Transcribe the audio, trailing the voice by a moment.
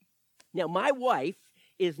Now, my wife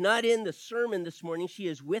is not in the sermon this morning. She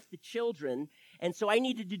is with the children. And so I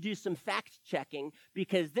needed to do some fact checking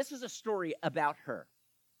because this is a story about her.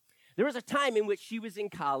 There was a time in which she was in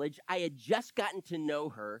college. I had just gotten to know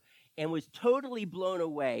her and was totally blown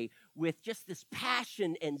away with just this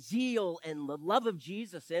passion and zeal and the love of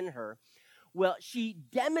Jesus in her. Well, she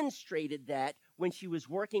demonstrated that when she was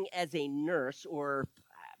working as a nurse or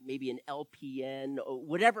maybe an LPN or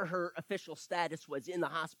whatever her official status was in the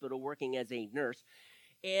hospital working as a nurse.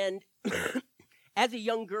 And as a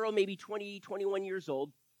young girl, maybe 20, 21 years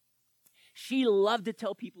old, she loved to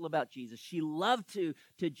tell people about Jesus. She loved to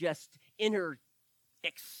just, in her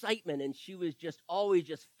excitement, and she was just always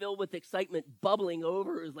just filled with excitement, bubbling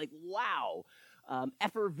over. It was like, wow.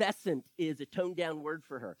 Effervescent is a toned-down word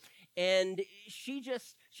for her. And she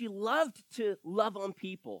loved to love on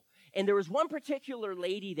people. And there was one particular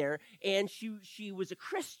lady there, and she was a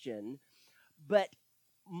Christian, but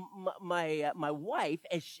my wife,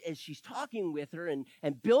 as she's talking with her and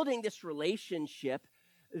building this relationship,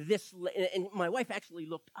 and my wife actually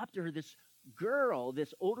looked up to her. This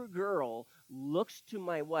older girl, looks to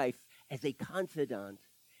my wife as a confidant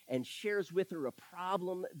and shares with her a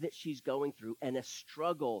problem that she's going through and a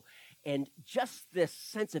struggle and just this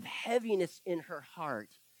sense of heaviness in her heart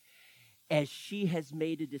as she has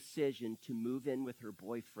made a decision to move in with her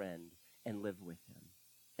boyfriend and live with him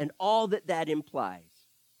and all that implies.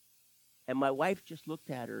 And my wife just looked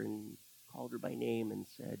at her and called her by name and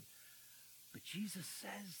said, but Jesus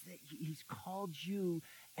says that he's called you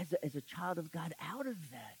as a child of God out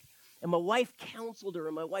of that. And my wife counseled her,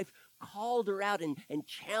 and my wife called her out and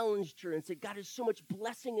challenged her and said, God has so much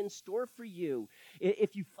blessing in store for you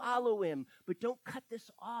if you follow him. But don't cut this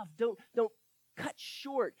off. Don't cut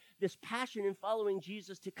short this passion in following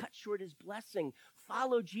Jesus to cut short his blessing.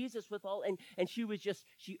 Follow Jesus with all. And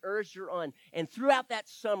she urged her on. And throughout that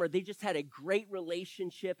summer, they just had a great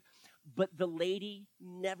relationship. But the lady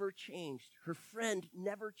never changed. Her friend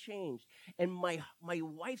never changed. And my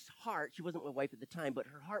wife's heart, she wasn't my wife at the time, but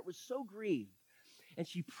her heart was so grieved. And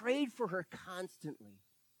she prayed for her constantly.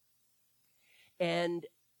 And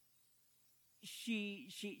she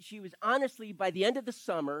was honestly, by the end of the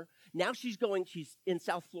summer, now she's in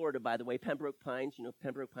South Florida, by the way, Pembroke Pines,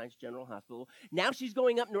 Pembroke Pines General Hospital. Now she's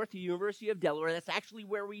going up north to the University of Delaware. That's actually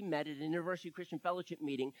where we met at an University Christian Fellowship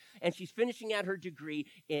meeting. And she's finishing out her degree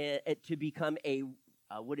to become a,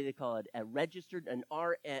 what do they call it? A registered, an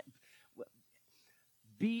RN,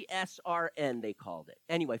 BSRN they called it.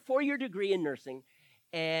 Anyway, 4-year degree in nursing.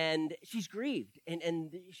 And she's grieved.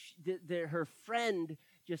 And her friend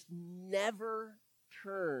just never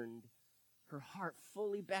turned her heart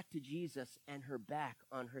fully back to Jesus and her back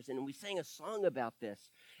on her sin. And we sang a song about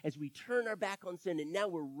this as we turn our back on sin, and now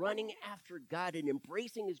we're running after God and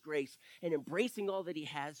embracing his grace and embracing all that he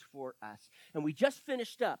has for us. And we just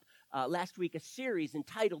finished up last week a series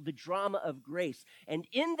entitled The Drama of Grace. And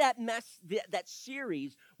in that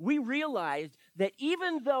series, we realized that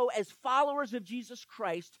even though as followers of Jesus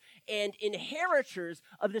Christ and inheritors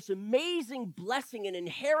of this amazing blessing and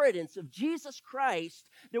inheritance of Jesus Christ,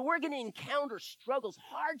 that we're going to encounter struggles,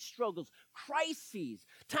 hard struggles, crises,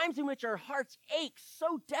 times in which our hearts ache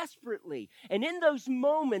so desperately. And in those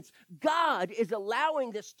moments, God is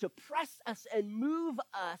allowing this to press us and move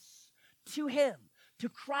us to him, to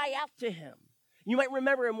cry out to him. You might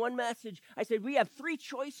remember in one message, I said we have 3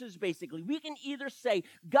 choices, basically. We can either say,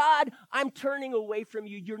 God, I'm turning away from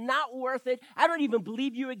you. You're not worth it. I don't even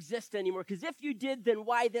believe you exist anymore, because if you did, then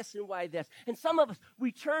why this and why this? And some of us,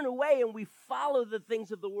 we turn away and we follow the things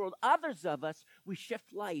of the world. Others of us, we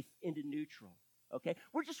shift life into neutral, okay?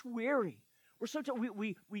 We're just weary. We're so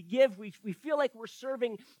we feel like we're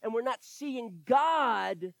serving, and we're not seeing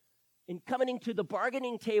God and coming to the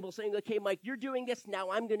bargaining table saying, okay, Mike, you're doing this, now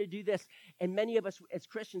I'm going to do this. And many of us as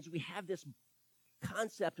Christians, we have this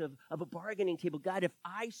concept of a bargaining table. God, if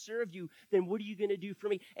I serve you, then what are you going to do for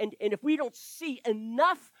me? And if we don't see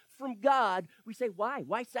enough from God, we say, why?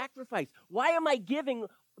 Why sacrifice? Why am I giving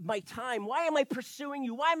my time? Why am I pursuing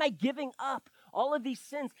you? Why am I giving up all of these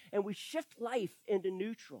sins? And we shift life into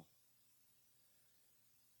neutral.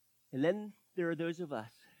 And then there are those of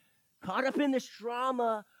us caught up in this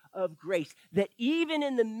drama of grace, that even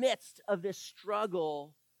in the midst of this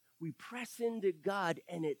struggle, we press into God,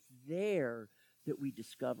 and it's there that we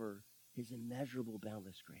discover his immeasurable,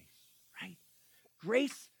 boundless grace, right?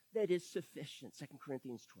 Grace that is sufficient, 2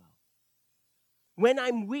 Corinthians 12. When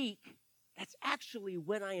I'm weak, that's actually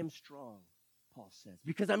when I am strong, Paul says,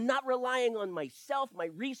 because I'm not relying on myself, my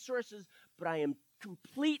resources, but I am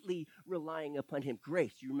completely relying upon him.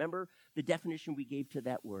 Grace, you remember the definition we gave to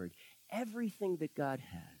that word? Everything that God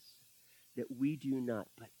has that we do not,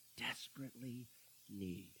 but desperately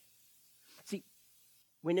need. See,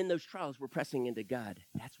 when in those trials we're pressing into God,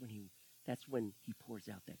 that's when he pours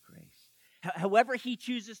out that grace. However he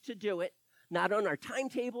chooses to do it, not on our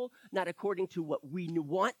timetable, not according to what we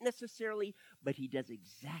want necessarily, but he does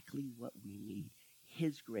exactly what we need,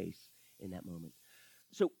 his grace in that moment.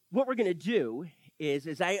 So what we're going to do is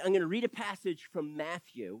I'm going to read a passage from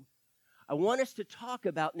Matthew. I want us to talk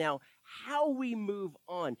about now how we move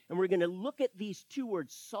on. And we're going to look at these two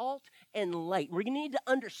words, salt and light. We're going to need to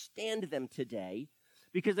understand them today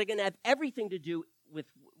because they're going to have everything to do with,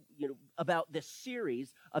 about this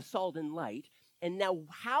series of salt and light. And now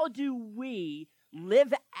how do we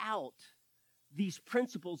live out these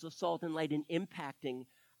principles of salt and light in impacting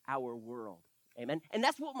our world? Amen. And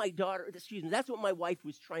that's what that's what my wife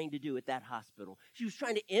was trying to do at that hospital. She was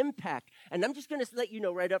trying to impact. And I'm just going to let you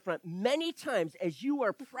know right up front, many times as you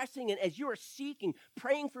are pressing and as you are seeking,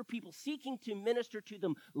 praying for people, seeking to minister to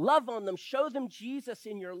them, love on them, show them Jesus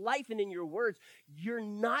in your life and in your words, you're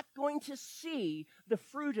not going to see the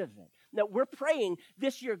fruit of it. Now, we're praying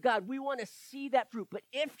this year, God, we want to see that fruit. But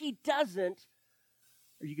if he doesn't,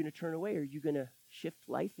 are you going to turn away? Are you going to shift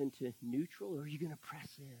life into neutral? Or are you going to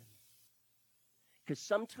press in? Because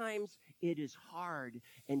sometimes it is hard,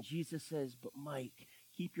 and Jesus says, but Mike,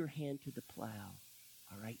 keep your hand to the plow.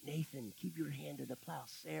 All right, Nathan, keep your hand to the plow.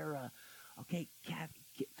 Sarah, okay,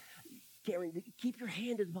 Karen, keep your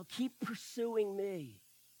hand to the plow. Keep pursuing me.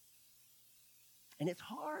 And it's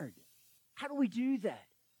hard. How do we do that?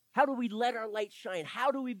 How do we let our light shine?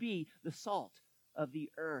 How do we be the salt of the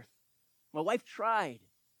earth? My wife tried.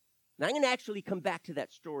 And I'm going to actually come back to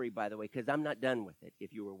that story, by the way, because I'm not done with it,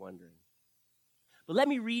 if you were wondering. But let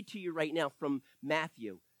me read to you right now from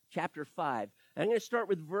Matthew chapter 5. I'm going to start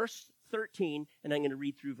with verse 13, and I'm going to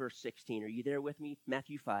read through verse 16. Are you there with me?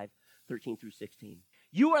 Matthew 5, 13 through 16.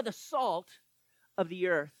 You are the salt of the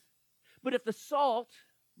earth, but if the salt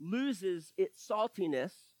loses its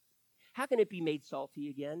saltiness, how can it be made salty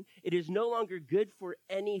again? It is no longer good for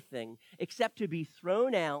anything except to be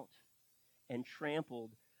thrown out and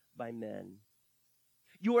trampled by men.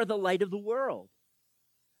 You are the light of the world.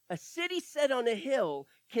 A city set on a hill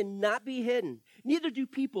cannot be hidden. Neither do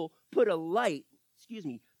people light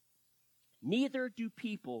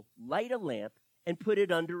a lamp and put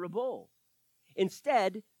it under a bowl.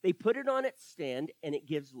 Instead, they put it on its stand and it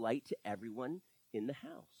gives light to everyone in the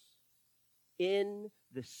house. In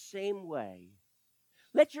the same way,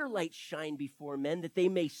 let your light shine before men that they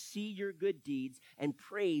may see your good deeds and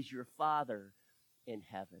praise your Father in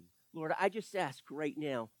heaven. Lord, I just ask right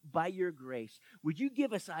now, by your grace, would you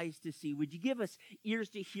give us eyes to see? Would you give us ears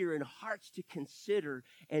to hear and hearts to consider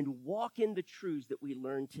and walk in the truths that we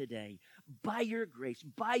learned today? By your grace,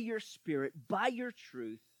 by your Spirit, by your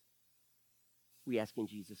truth, we ask in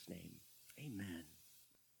Jesus' name. Amen.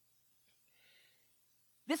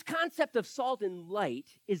 This concept of salt and light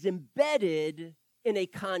is embedded in a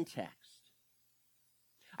context.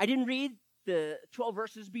 I didn't read the 12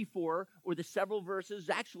 verses before, or the several verses,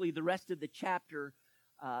 actually the rest of the chapter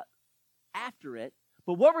after it.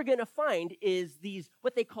 But what we're going to find is these,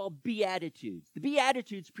 what they call Beatitudes. The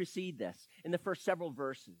Beatitudes precede this in the first several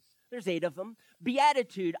verses. There's 8 of them.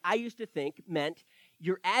 Beatitude, I used to think, meant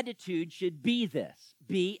your attitude should be this.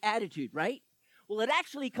 Beatitude, right? Well, it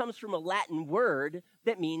actually comes from a Latin word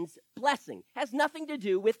that means blessing. Has nothing to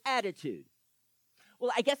do with attitude.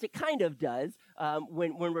 Well, I guess it kind of does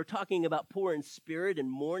when we're talking about poor in spirit and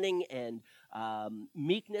mourning and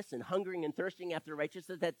meekness and hungering and thirsting after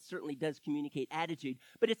righteousness. That certainly does communicate attitude.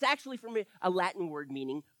 But it's actually from a Latin word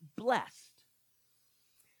meaning blessed.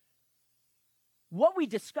 What we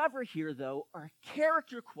discover here, though, are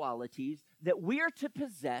character qualities that we are to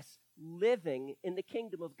possess living in the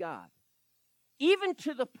kingdom of God. Even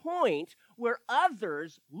to the point where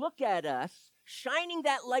others look at us shining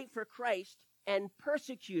that light for Christ and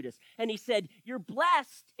persecute us. And he said, you're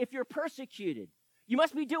blessed if you're persecuted. You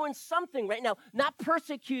must be doing something right now, not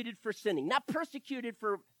persecuted for sinning, not persecuted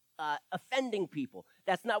for offending people.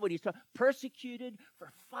 That's not what he's talking. Persecuted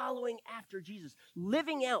for following after Jesus,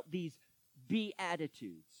 living out these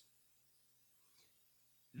Beatitudes.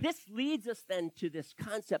 This leads us then to this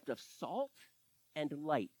concept of salt and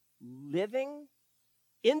light, living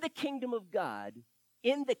in the kingdom of God,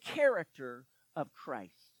 in the character of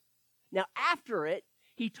Christ. Now, after it,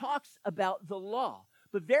 he talks about the law.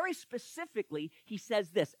 But very specifically, he says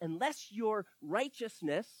this, unless your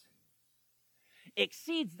righteousness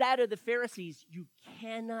exceeds that of the Pharisees, you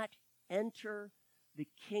cannot enter the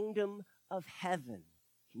kingdom of heaven.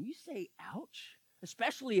 Can you say ouch?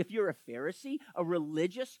 Especially if you're a Pharisee, a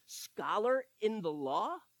religious scholar in the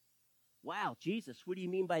law. Wow, Jesus, what do you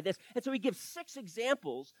mean by this? And so he gives 6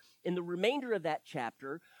 examples in the remainder of that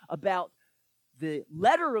chapter about the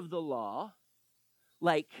letter of the law,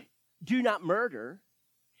 like do not murder.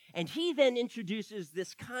 And he then introduces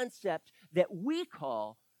this concept that we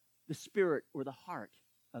call the spirit or the heart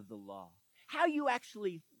of the law, how you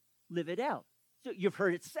actually live it out. So you've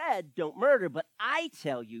heard it said, don't murder, but I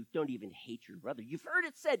tell you, don't even hate your brother. You've heard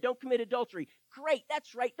it said, don't commit adultery. Great,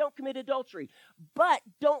 that's right, don't commit adultery. But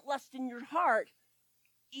don't lust in your heart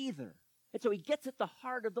either. And so he gets at the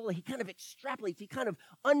heart of the law. He kind of extrapolates, he kind of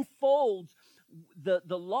unfolds the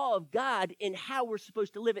law of God in how we're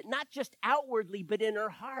supposed to live it, not just outwardly, but in our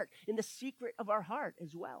heart, in the secret of our heart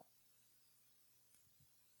as well.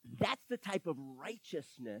 That's the type of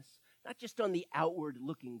righteousness, not just on the outward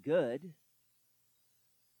looking good,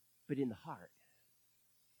 but in the heart.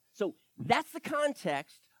 So that's the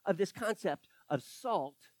context of this concept of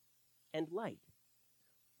salt and light.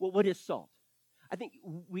 Well, what is salt? I think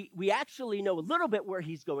we actually know a little bit where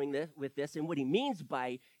he's going with this and what he means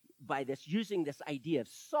by this, using this idea of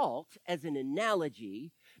salt as an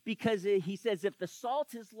analogy, because he says if the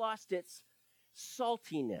salt has lost its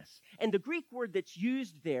saltiness, and the Greek word that's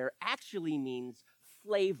used there actually means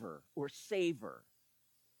flavor or savor.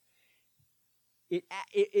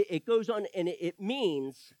 It goes on and it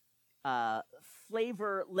means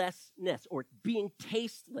flavorlessness or being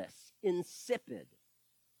tasteless, insipid.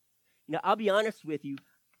 Now, I'll be honest with you.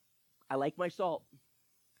 I like my salt.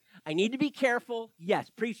 I need to be careful. Yes,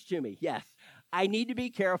 preach to me. Yes, I need to be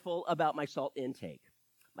careful about my salt intake.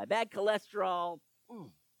 My bad cholesterol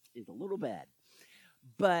is a little bad,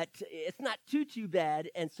 but it's not too bad,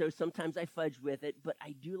 and so sometimes I fudge with it, but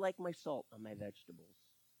I do like my salt on my vegetables.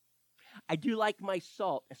 I do like my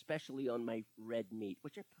salt, especially on my red meat,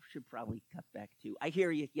 which I should probably cut back to. I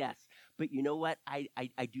hear you, yes, but you know what? I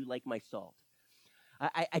do like my salt.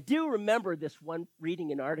 I do remember this one,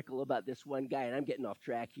 reading an article about this one guy, and I'm getting off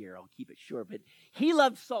track here. I'll keep it short, but he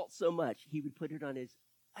loved salt so much, he would put it on his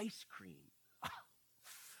ice cream.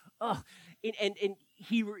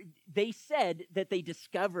 They said that they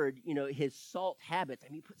discovered, his salt habits. I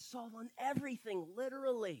mean, he put salt on everything,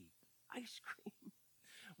 literally. Ice cream.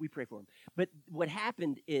 We pray for him. But what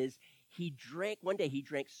happened is one day he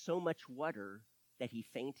drank so much water that he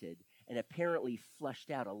fainted and apparently flushed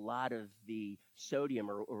out a lot of the sodium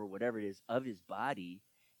or whatever it is of his body,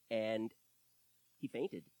 and he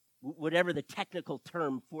fainted, whatever the technical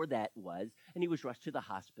term for that was, and he was rushed to the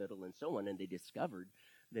hospital and so on, and they discovered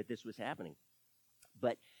that this was happening.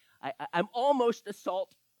 But I'm almost a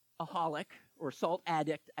saltaholic or salt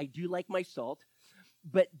addict. I do like my salt.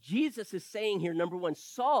 But Jesus is saying here, number one,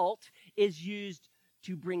 salt is used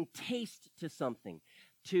to bring taste to something,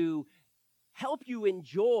 to help you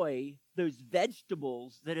enjoy those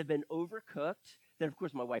vegetables that have been overcooked. Then, of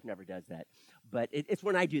course, my wife never does that. But it's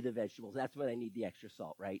when I do the vegetables. That's when I need the extra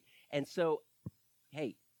salt, right? And so,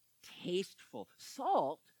 hey, tasteful.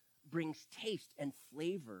 Salt brings taste and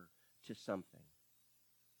flavor to something.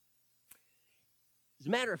 As a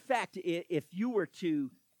matter of fact, if you were to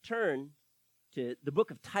turn to the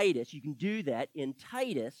book of Titus, you can do that in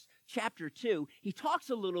Titus chapter 2. He talks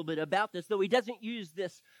a little bit about this, though he doesn't use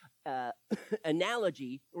this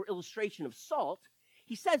analogy or illustration of salt.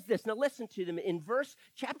 He says this. Now listen to them. In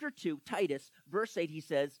chapter 2, Titus, verse 8, he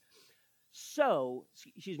says,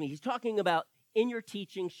 he's talking about in your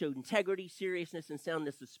teaching showed integrity, seriousness, and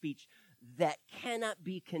soundness of speech that cannot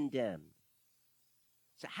be condemned.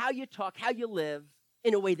 So how you talk, how you live,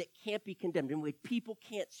 in a way that can't be condemned, in a way people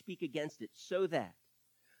can't speak against it, so that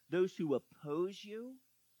those who oppose you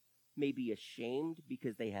may be ashamed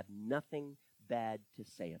because they have nothing bad to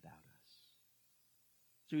say about us.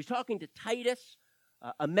 So he's talking to Titus,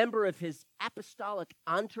 a member of his apostolic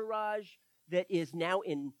entourage that is now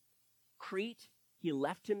in Crete. He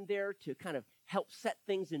left him there to kind of help set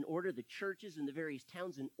things in order, the churches in the various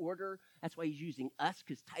towns in order. That's why he's using us,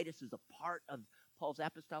 because Titus is a part of Paul's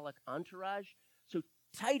apostolic entourage. So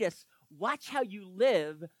Titus, watch how you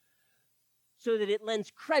live so that it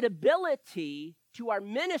lends credibility to our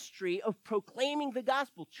ministry of proclaiming the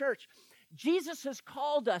gospel. Church, Jesus has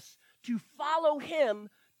called us to follow him,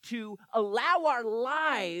 to allow our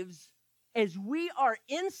lives as we are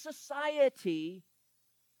in society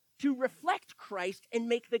to reflect Christ and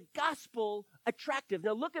make the gospel attractive.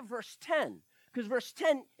 Now look at verse 10, because verse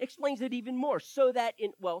 10 explains it even more. So that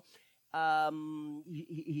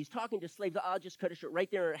he's talking to slaves. I'll just cut it short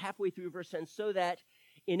right there, halfway through verse 10. So that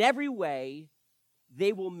in every way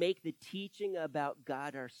they will make the teaching about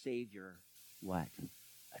God our Savior what?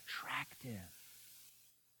 Attractive.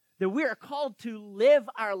 That we are called to live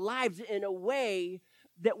our lives in a way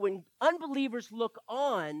that when unbelievers look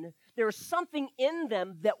on, there's something in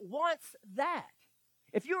them that wants that.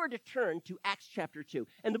 If you were to turn to Acts chapter 2,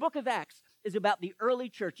 and the book of Acts is about the early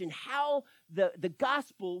church and how the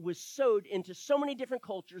gospel was sowed into so many different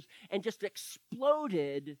cultures and just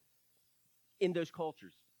exploded in those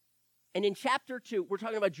cultures. And in chapter 2, we're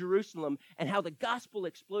talking about Jerusalem and how the gospel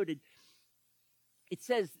exploded. It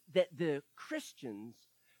says that the Christians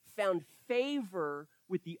found favor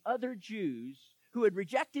with the other Jews who had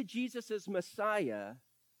rejected Jesus as Messiah,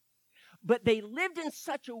 but they lived in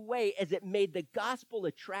such a way as it made the gospel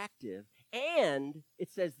attractive. And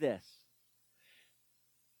it says this,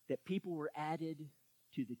 that people were added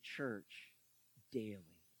to the church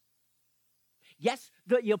daily. Yes,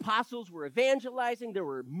 the apostles were evangelizing. There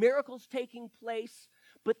were miracles taking place.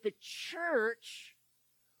 But the church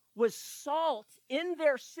was salt in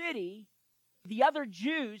their city, the other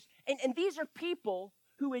Jews. And these are people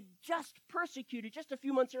who had just a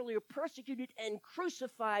few months earlier, persecuted and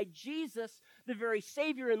crucified Jesus, the very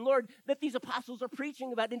Savior and Lord that these apostles are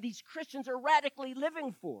preaching about and these Christians are radically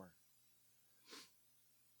living for.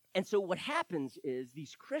 And so what happens is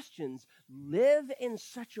these Christians live in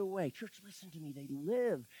such a way, church, listen to me, they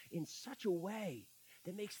live in such a way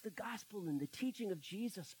that makes the gospel and the teaching of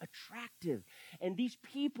Jesus attractive. And these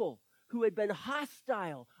people who had been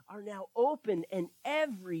hostile are now open, and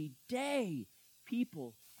every day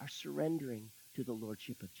people are surrendering to the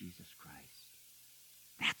lordship of Jesus Christ.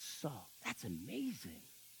 That's salt. That's amazing.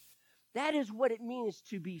 That is what it means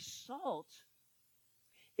to be salt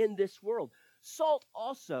in this world. Salt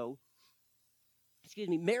also,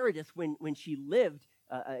 Meredith, when she lived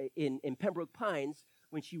in Pembroke Pines,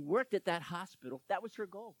 when she worked at that hospital, that was her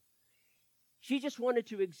goal. She just wanted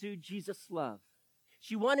to exude Jesus' love.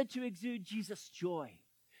 She wanted to exude Jesus' joy.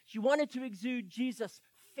 She wanted to exude Jesus'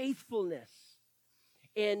 faithfulness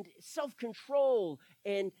and self-control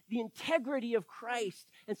and the integrity of Christ.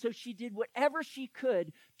 And so she did whatever she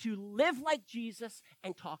could to live like Jesus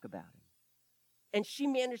and talk about him. And she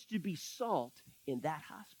managed to be salt in that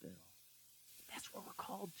hospital. That's what we're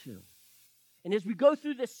called to. And as we go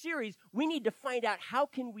through this series, we need to find out, how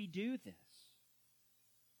can we do this?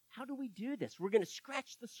 How do we do this? We're going to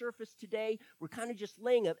scratch the surface today. We're kind of just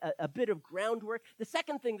laying a bit of groundwork. The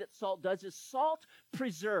second thing that salt does is salt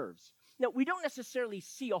preserves. Now, we don't necessarily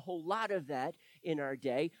see a whole lot of that in our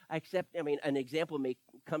day, except, an example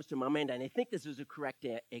comes to my mind, and I think this is a correct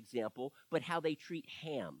example, but how they treat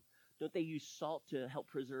ham. Don't they use salt to help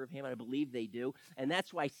preserve ham? I believe they do. And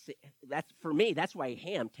that's why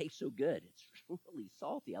ham tastes so good. It's really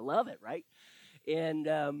salty. I love it, right? And,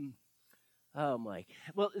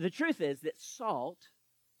 well, the truth is that salt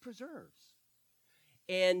preserves.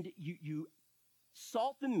 And you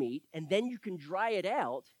salt the meat, and then you can dry it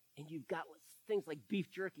out, and you've got things like beef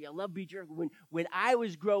jerky. I love beef jerky. When I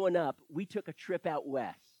was growing up, we took a trip out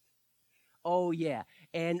west. Oh, yeah.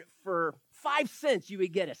 And for 5 cents, you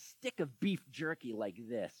would get a stick of beef jerky like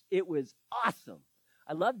this. It was awesome.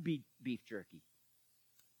 I love beef jerky.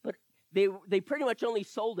 But they pretty much only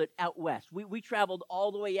sold it out west. We traveled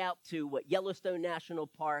all the way out to Yellowstone National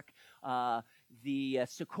Park, the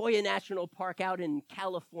Sequoia National Park out in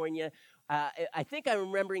California. I think I'm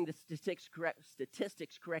remembering the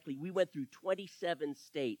statistics correctly. We went through 27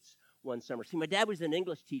 states one summer. See, my dad was an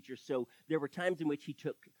English teacher, so there were times in which he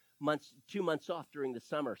took 2 months off during the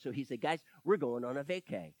summer. So he said, guys, we're going on a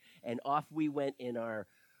vacay. And off we went in our,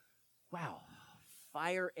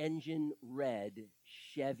 fire engine red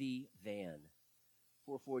Chevy van,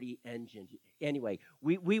 440 engine. Anyway,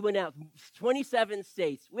 we went out 27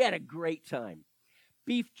 states. We had a great time.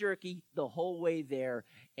 Beef jerky the whole way there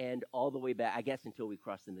and all the way back, I guess, until we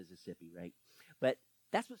crossed the Mississippi, right? But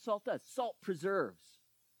that's what salt does. Salt preserves.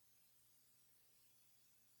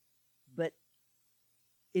 But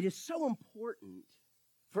it is so important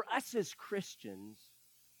for us as Christians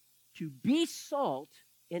to be salt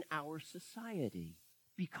in our society,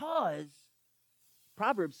 because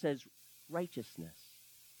Proverbs says righteousness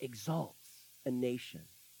exalts a nation.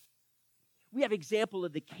 We have example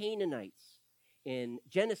of the Canaanites in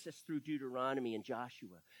Genesis through Deuteronomy and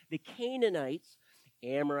Joshua. The Canaanites,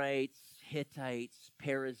 Amorites, Hittites,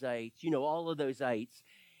 Perizzites, all of those ites,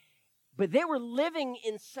 but they were living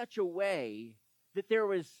in such a way that there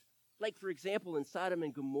was, like, for example, in Sodom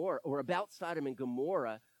and Gomorrah, or about Sodom and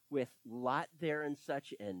Gomorrah, with Lot there and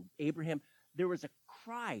such, and Abraham, there was a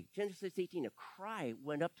cry. Genesis 18, a cry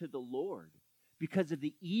went up to the Lord because of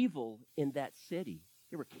the evil in that city.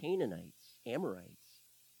 There were Canaanites, Amorites,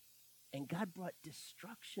 and God brought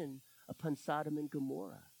destruction upon Sodom and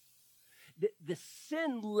Gomorrah. the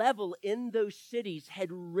sin level in those cities had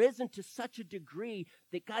risen to such a degree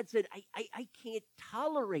that God said, I can't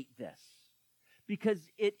tolerate this because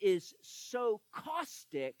it is so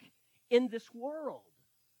caustic in this world.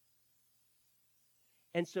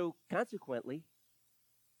 And so consequently,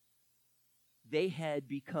 they had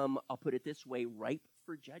become, I'll put it this way, ripe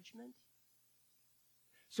for judgment.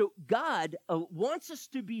 So God wants us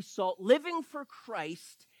to be salt, living for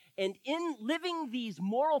Christ, and in living these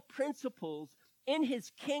moral principles in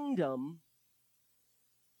his kingdom,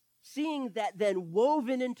 seeing that then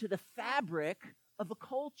woven into the fabric of a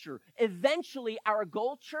culture. Eventually, our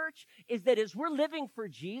goal, church, is that as we're living for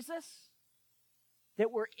Jesus,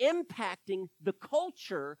 that we're impacting the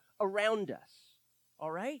culture around us,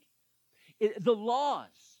 all right? The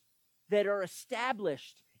laws that are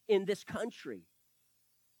established in this country.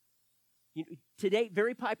 Today,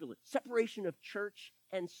 very popular, separation of church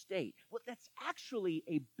and state. Well, that's actually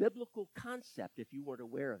a biblical concept if you weren't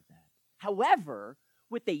aware of that. However,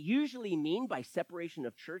 what they usually mean by separation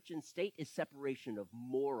of church and state is separation of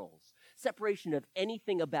morals, separation of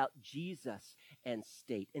anything about Jesus and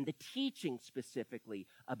state, and the teaching specifically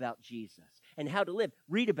about Jesus and how to live.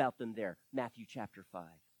 Read about them there, Matthew chapter 5,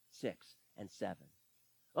 6, and 7.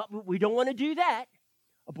 Well, we don't want to do that.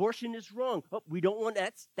 Abortion is wrong. Oh, we don't want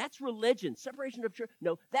that's religion. Separation of church.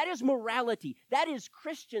 No, that is morality. That is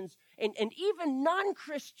Christians and even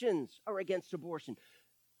non-Christians are against abortion.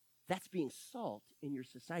 That's being salt in your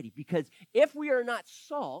society. Because if we are not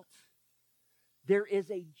salt, there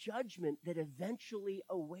is a judgment that eventually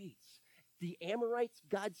awaits. The Amorites,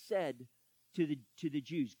 God said to the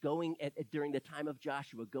Jews during the time of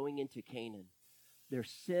Joshua, going into Canaan, their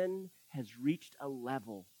sin has reached a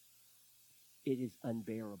level. It is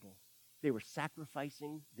unbearable. They were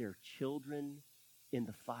sacrificing their children in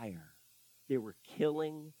the fire. They were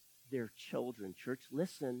killing their children. Church,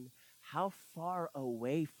 listen, how far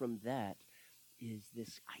away from that is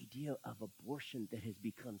this idea of abortion that has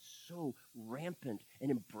become so rampant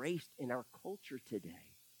and embraced in our culture today?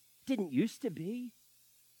 It didn't used to be.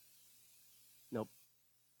 No,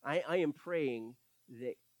 I am praying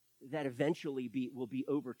that eventually will be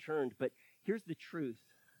overturned. But here's the truth.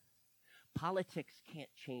 Politics can't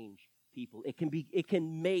change people. It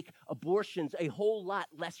can make abortions a whole lot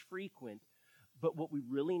less frequent. But what we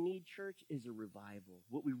really need, church, is a revival.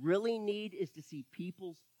 What we really need is to see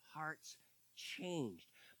people's hearts changed.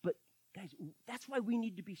 But guys, that's why we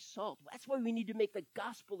need to be salt. That's why we need to make the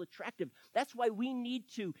gospel attractive. That's why we need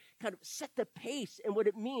to kind of set the pace and what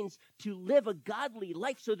it means to live a godly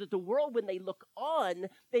life so that the world, when they look on,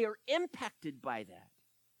 they are impacted by that.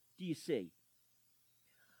 Do you see?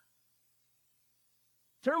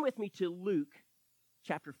 Turn with me to Luke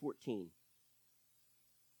chapter 14.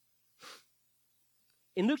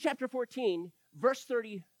 In Luke chapter 14, verse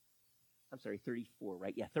 34,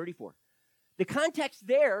 right? Yeah, 34. The context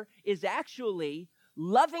there is actually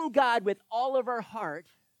loving God with all of our heart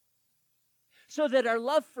so that our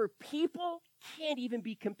love for people can't even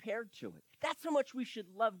be compared to it. That's how much we should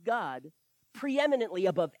love God preeminently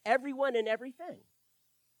above everyone and everything.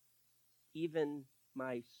 Even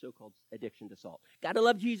my so-called addiction to salt. Got to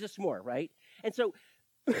love Jesus more, right? And so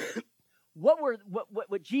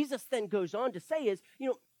what Jesus then goes on to say is,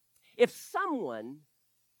 if someone,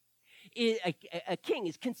 a king,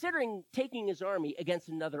 is considering taking his army against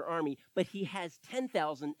another army, but he has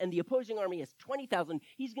 10,000 and the opposing army has 20,000,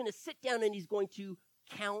 he's going to sit down and he's going to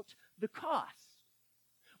count the cost.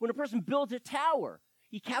 When a person builds a tower,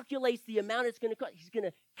 he calculates the amount it's going to cost. He's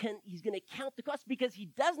going to count the cost because he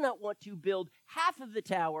does not want to build half of the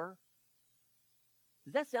tower.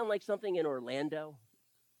 Does that sound like something in Orlando?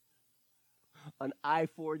 On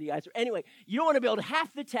I-4, the I-4. Anyway, you don't want to build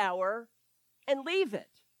half the tower and leave it.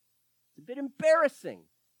 It's a bit embarrassing.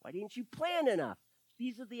 Why didn't you plan enough?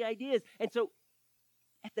 These are the ideas. And so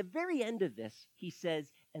at the very end of this, he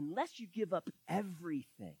says, unless you give up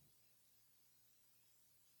everything.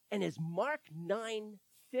 And as Mark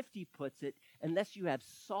 9:50 puts it, unless you have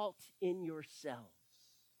salt in yourselves,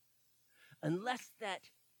 unless that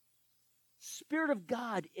Spirit of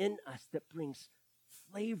God in us that brings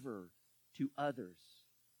flavor to others,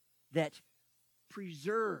 that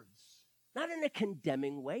preserves, not in a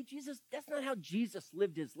condemning way. That's not how Jesus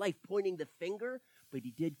lived his life, pointing the finger, but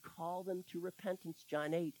he did call them to repentance.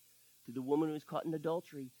 John 8, to the woman who was caught in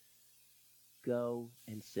adultery, go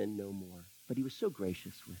and sin no more. But he was so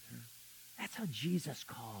gracious with her. That's how Jesus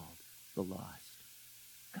called the lost.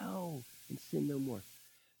 Go and sin no more.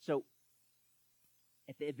 So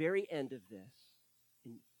at the very end of this,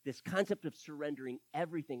 in this concept of surrendering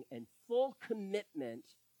everything and full commitment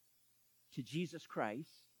to Jesus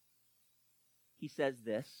Christ, he says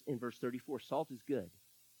this in verse 34, salt is good.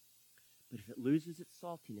 But if it loses its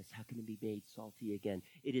saltiness, how can it be made salty again?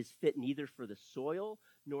 It is fit neither for the soil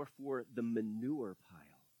nor for the manure pile.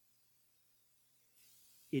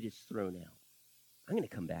 It is thrown out. I'm going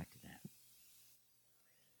to come back to that.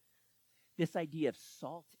 This idea of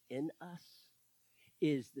salt in us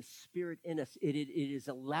is the Spirit in us. It is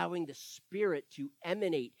allowing the Spirit to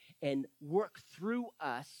emanate and work through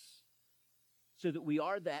us so that we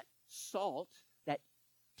are that salt, that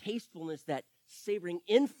tastefulness, that savoring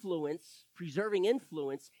influence, preserving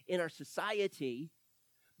influence in our society.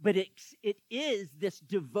 But it is this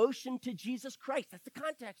devotion to Jesus Christ. That's the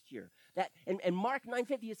context here. And Mark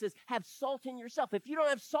 9:50, it says, have salt in yourself. If you don't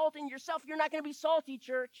have salt in yourself, you're not going to be salty,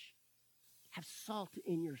 church. Have salt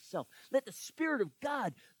in yourself. Let the Spirit of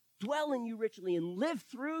God dwell in you richly and live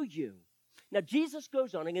through you. Now, Jesus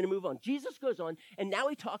goes on. I'm going to move on. Jesus goes on, and now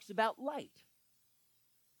he talks about light.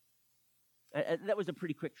 That was a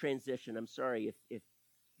pretty quick transition. I'm sorry if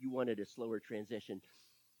you wanted a slower transition.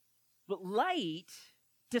 But light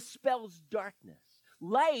dispels darkness.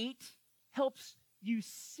 Light helps you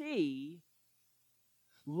see.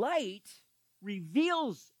 Light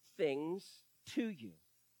reveals things to you.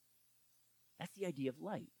 That's the idea of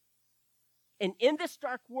light. And in this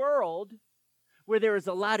dark world, where there is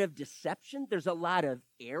a lot of deception, there's a lot of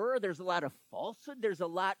error, there's a lot of falsehood, there's a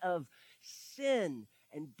lot of sin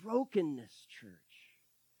and brokenness, church.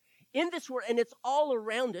 In this world, and it's all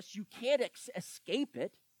around us, you can't escape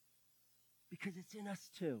it because it's in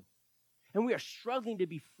us too. And we are struggling to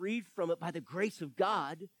be freed from it by the grace of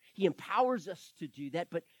God. He empowers us to do that,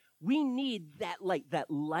 but we need that light.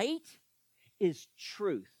 That light is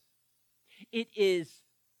truth. It is,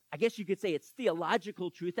 I guess you could say it's theological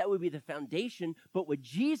truth. That would be the foundation. But what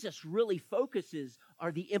Jesus really focuses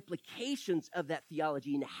are the implications of that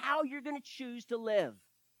theology and how you're going to choose to live.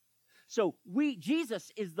 So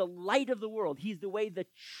Jesus is the light of the world. He's the way, the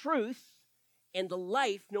truth, and the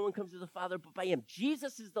life. No one comes to the Father but by him.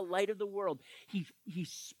 Jesus is the light of the world. He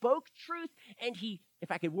spoke truth, and if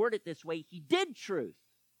I could word it this way, he did truth.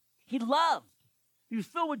 He loved. He was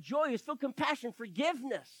filled with joy. He was filled with compassion,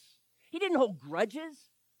 forgiveness. He didn't hold grudges.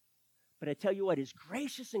 But I tell you what, as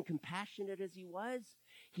gracious and compassionate as he was,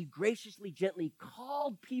 he graciously, gently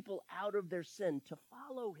called people out of their sin to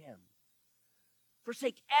follow him.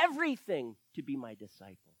 Forsake everything to be my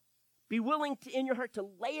disciple. Be willing to, in your heart, to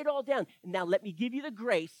lay it all down. And now let me give you the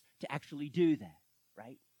grace to actually do that,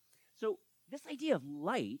 right? So this idea of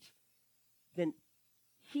light, then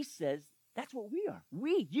he says that's what we are.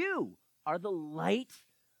 You are the light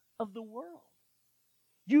of the world.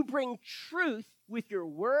 You bring truth with your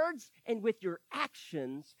words and with your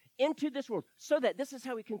actions into this world so that, this is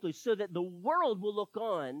how he concludes, so that the world will look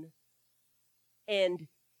on, and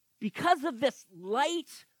because of this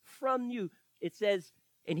light from you, it says,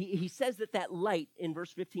 and he says that light in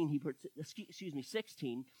verse 15,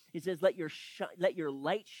 16, he says, let your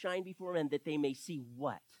light shine before men that they may see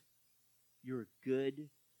what? Your good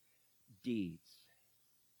deeds.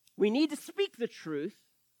 We need to speak the truth.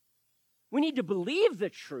 We need to believe the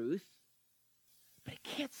truth, but it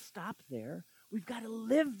can't stop there. We've got to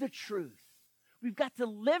live the truth. We've got to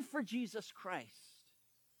live for Jesus Christ.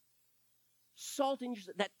 Salt in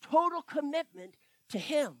yourself, that total commitment to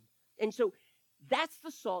him. And so that's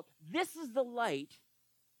the salt. This is the light.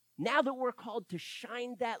 Now that we're called to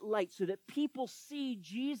shine that light so that people see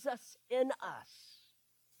Jesus in us.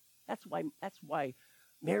 That's why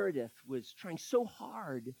Meredith was trying so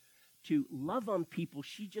hard to love on people.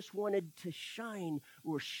 She just wanted to shine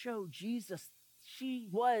or show Jesus. She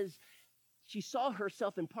saw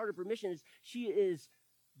herself, and part of her mission is she is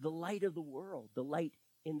the light of the world, the light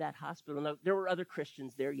in that hospital. Now, there were other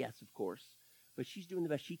Christians there, yes, of course, but she's doing the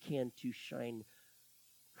best she can to shine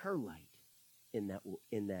her light in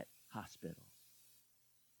that hospital.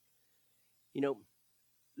 You know,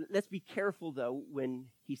 let's be careful, though, when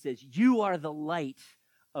he says, you are the light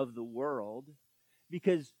of the world,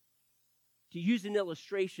 because to use an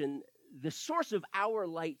illustration, the source of our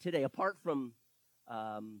light today, apart from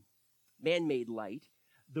man-made light,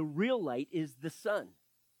 the real light is the sun.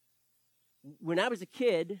 When I was a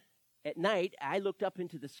kid, at night, I looked up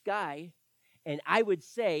into the sky, and I would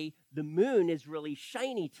say, the moon is really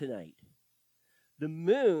shiny tonight. The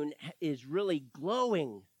moon is really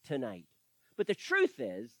glowing tonight. But the truth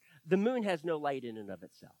is, the moon has no light in and of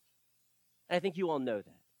itself. And I think you all know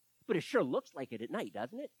that. But it sure looks like it at night,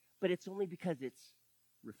 doesn't it? But it's only because it's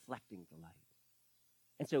reflecting the light.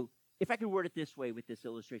 And so, if I could word it this way with this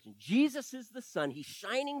illustration, Jesus is the sun, he's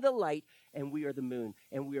shining the light, and we are the moon,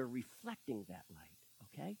 and we are reflecting that light,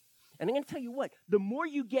 okay? And I'm going to tell you what, the more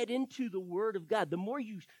you get into the Word of God, the more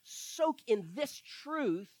you soak in this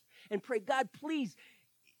truth and pray, God, please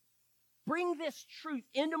bring this truth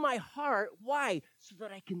into my heart. Why? So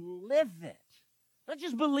that I can live it. Not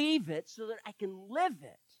just believe it, so that I can live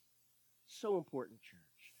it. So important,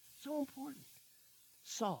 church. So important.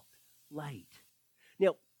 Salt, light.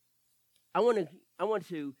 Now, I want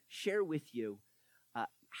to share with you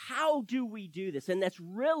how do we do this? And that's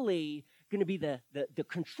really going to be the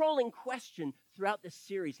controlling question throughout this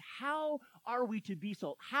series. How are we to be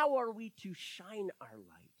salt? How are we to shine our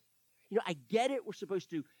light? You know, I get it. We're supposed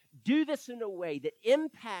to do this in a way that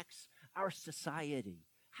impacts our society.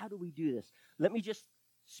 How do we do this? Let me just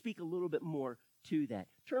speak a little bit more to that.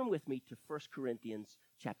 Turn with me to 1 Corinthians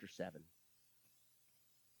chapter 7.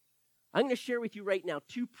 I'm going to share with you right now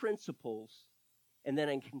 2 principles, and then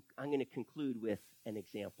I'm going to conclude with an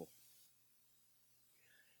example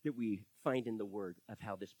that we find in the Word of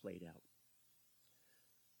how this played out.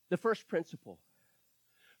 The first principle.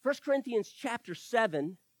 1 Corinthians chapter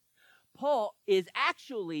 7, Paul is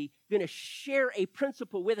actually going to share a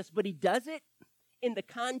principle with us, but he does it in the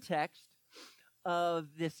context of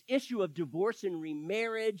this issue of divorce and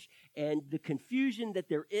remarriage and the confusion that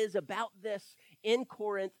there is about this in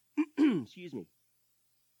Corinth. Excuse me.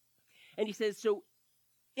 And he says, so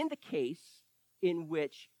in the case in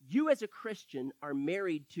which you as a Christian are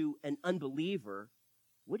married to an unbeliever,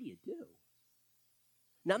 what do you do?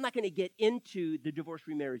 Now, I'm not going to get into the divorce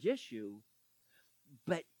remarriage issue,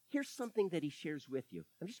 but here's something that he shares with you.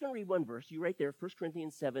 I'm just going to read one verse. You right there, 1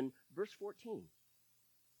 Corinthians 7, verse 14.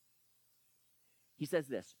 He says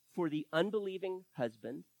this, for the unbelieving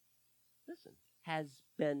husband, listen, has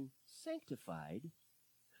been sanctified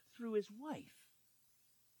through his wife.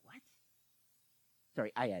 What?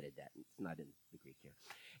 Sorry, I added that. It's not in the Greek here.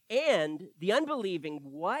 And the unbelieving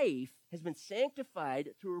wife has been sanctified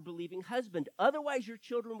through her believing husband. Otherwise, your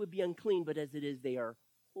children would be unclean, but as it is, they are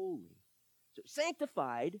holy. So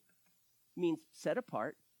sanctified means set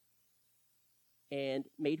apart and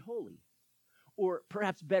made holy. Or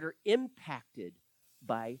perhaps better, impacted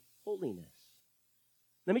by holiness.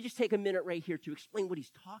 Let me just take a minute right here to explain what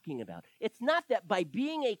he's talking about. It's not that by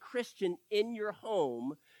being a Christian in your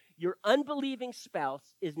home, your unbelieving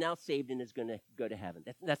spouse is now saved and is going to go to heaven.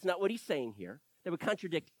 That's not what he's saying here. That would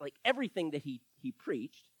contradict like everything that he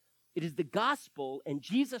preached. It is the gospel and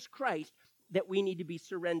Jesus Christ that we need to be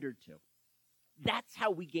surrendered to. That's how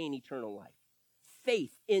we gain eternal life.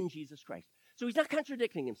 Faith in Jesus Christ. So he's not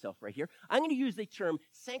contradicting himself right here. I'm going to use the term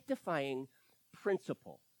sanctifying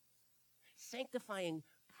principle. Sanctifying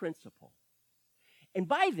principle. And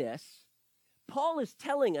by this, Paul is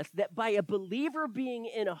telling us that by a believer being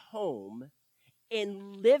in a home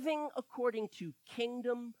and living according to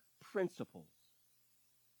kingdom principles.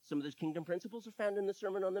 Some of those kingdom principles are found in the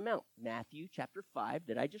Sermon on the Mount. Matthew chapter 5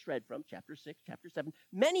 that I just read from, chapter 6, chapter 7.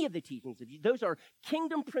 Many of the teachings of Jesus, those are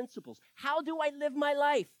kingdom principles. How do I live my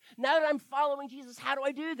life? Now that I'm following Jesus, how do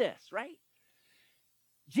I do this, right?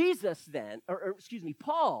 Jesus then,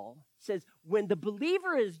 Paul says, when the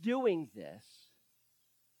believer is doing this,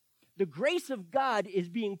 the grace of God is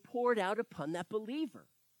being poured out upon that believer.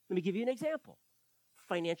 Let me give you an example.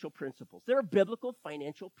 Financial principles. There are biblical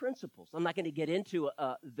financial principles. I'm not going to get into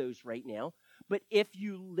those right now, but if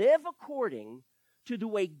you live according to the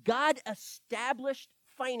way God established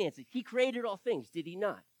finances, he created all things, did he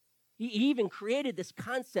not? He even created this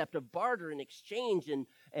concept of barter and exchange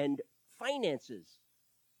and finances.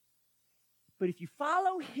 But if you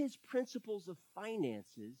follow his principles of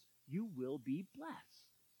finances, you will be blessed.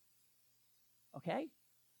 Okay?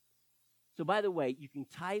 So by the way, you can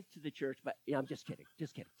tithe to the church, but I'm just kidding.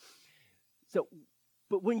 So,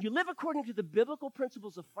 but when you live according to the biblical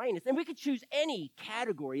principles of finance, and we could choose any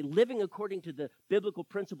category, living according to the biblical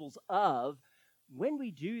principles of, when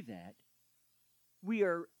we do that, we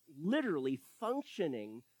are literally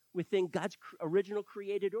functioning within God's original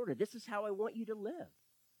created order. This is how I want you to live.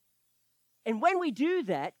 And when we do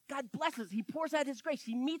that, God blesses. He pours out his grace.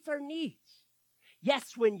 He meets our needs.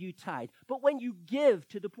 Yes, when you tithe, but when you give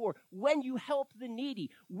to the poor, when you help the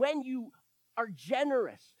needy, when you are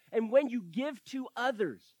generous, and when you give to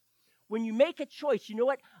others, when you make a choice, you know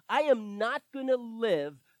what? I am not going to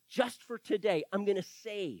live just for today. I'm going to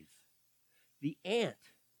save. The ant.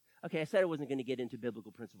 Okay, I said I wasn't going to get into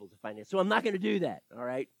biblical principles of finance, so I'm not going to do that, all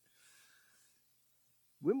right?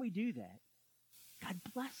 When we do that, God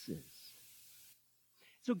blesses.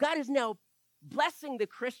 So God is now blessing the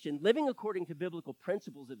Christian, living according to biblical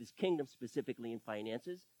principles of his kingdom, specifically in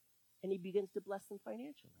finances, and he begins to bless them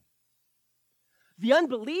financially. The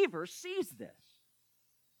unbeliever sees this.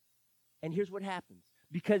 And here's what happens.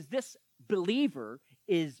 Because this believer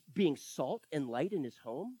is being salt and light in his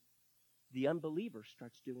home, the unbeliever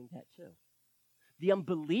starts doing that too. The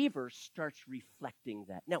unbeliever starts reflecting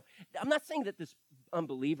that. Now, I'm not saying that this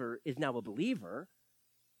unbeliever is now a believer.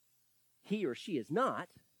 He or she is not.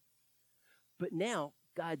 But now,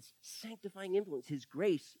 God's sanctifying influence, his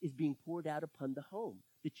grace, is being poured out upon the home.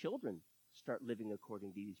 The children start living according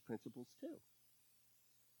to these principles too.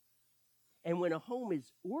 And when a home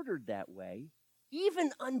is ordered that way,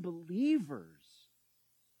 even unbelievers,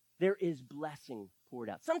 there is blessing poured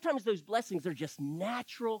out. Sometimes those blessings are just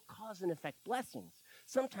natural cause and effect blessings.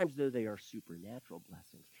 Sometimes, though, they are supernatural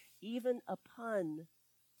blessings, even upon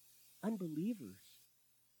unbelievers.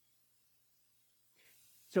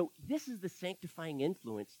 So this is the sanctifying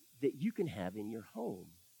influence that you can have in your home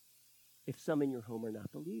if some in your home are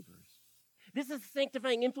not believers. This is the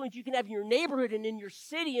sanctifying influence you can have in your neighborhood and in your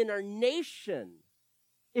city and our nation.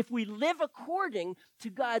 If we live according to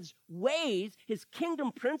God's ways, his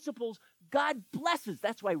kingdom principles, God blesses.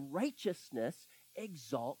 That's why righteousness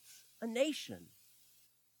exalts a nation.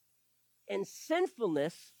 And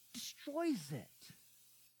sinfulness destroys it.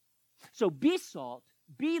 So be salt,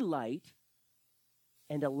 be light,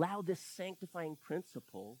 and allow this sanctifying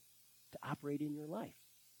principle to operate in your life.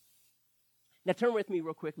 Now turn with me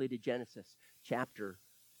real quickly to Genesis chapter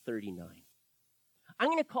 39. I'm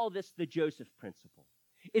going to call this the Joseph principle.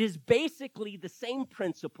 It is basically the same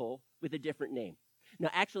principle with a different name. Now,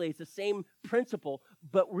 actually, it's the same principle,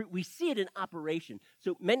 but we see it in operation.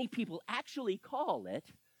 So many people actually call it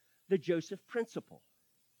the Joseph principle.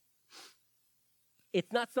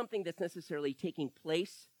 It's not something that's necessarily taking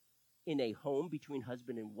place in a home between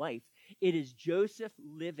husband and wife. It is Joseph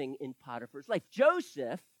living in Potiphar's life.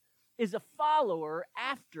 Joseph is a follower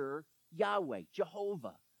after Yahweh,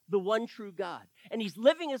 Jehovah, the one true God. And he's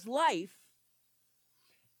living his life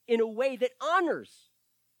in a way that honors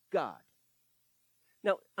God.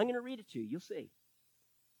 Now, I'm going to read it to you. You'll see.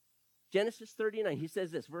 Genesis 39, he says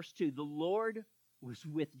this, verse 2, the Lord was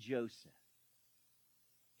with Joseph,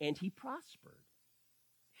 and he prospered.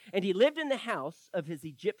 And he lived in the house of his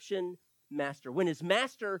Egyptian master. When his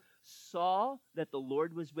master saw that the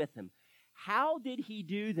Lord was with him, how did he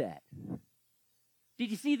do that? Did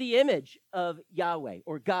you see the image of Yahweh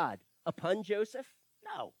or God upon Joseph?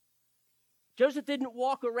 No. Joseph didn't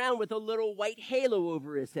walk around with a little white halo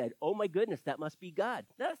over his head. Oh my goodness, that must be God.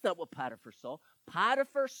 That's not what Potiphar saw.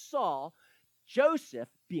 Potiphar saw Joseph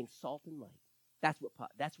being salt and light.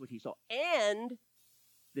 That's what he saw. And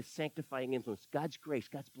the sanctifying influence, God's grace,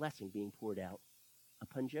 God's blessing being poured out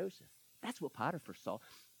upon Joseph. That's what Potiphar saw.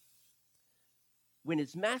 When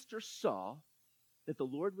his master saw that the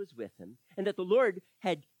Lord was with him and that the Lord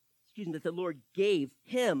gave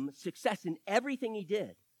him success in everything he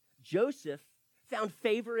did, Joseph found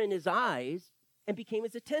favor in his eyes and became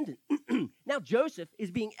his attendant. Now Joseph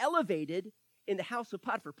is being elevated in the house of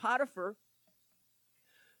Potiphar. Potiphar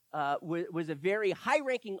was a very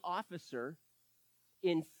high-ranking officer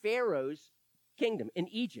in Pharaoh's kingdom in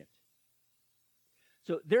Egypt.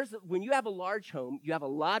 So when you have a large home, you have a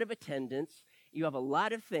lot of attendants, you have a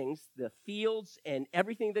lot of things, the fields and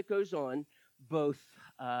everything that goes on, both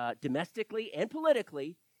domestically and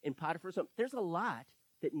politically in Potiphar's home. There's a lot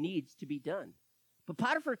that needs to be done. But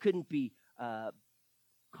Potiphar couldn't be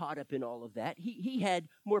caught up in all of that. He had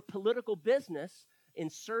more political business in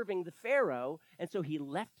serving the Pharaoh, and so he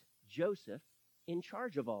left Joseph in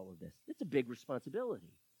charge of all of this. It's a big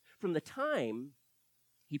responsibility. From the time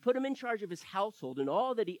he put him in charge of his household and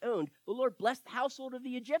all that he owned, the Lord blessed the household of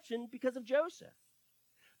the Egyptian because of Joseph.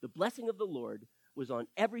 The blessing of the Lord was on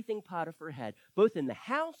everything Potiphar had, both in the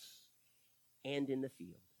house and in the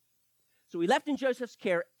field. So he left in Joseph's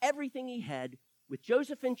care everything he had. With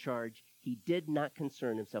Joseph in charge, he did not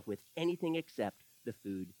concern himself with anything except the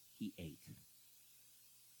food he ate.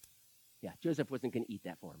 Yeah, Joseph wasn't going to eat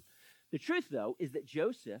that for him. The truth, though, is that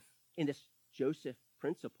Joseph, in this Joseph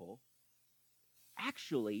principle,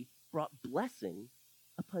 actually brought blessing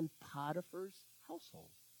upon Potiphar's household.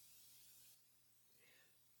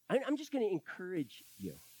 I'm just going to encourage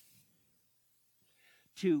you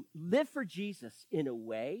to live for Jesus in a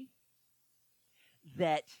way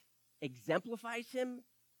that exemplifies him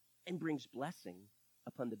and brings blessing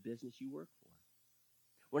upon the business you work for.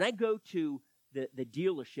 When I go to the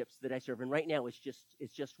dealerships that I serve, and right now it's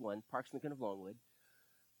just one, Parks Lincoln of Longwood,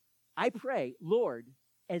 I pray, Lord,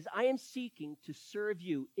 as I am seeking to serve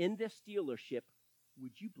you in this dealership,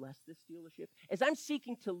 would you bless this dealership? As I'm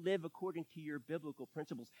seeking to live according to your biblical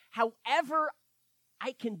principles, however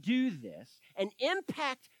I can do this and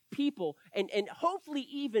impact people and hopefully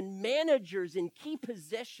even managers in key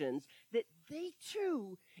positions, that they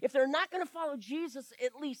too, if they're not going to follow Jesus,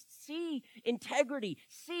 at least see integrity,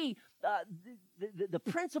 see the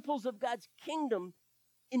principles of God's kingdom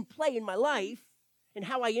in play in my life and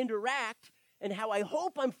how I interact and how I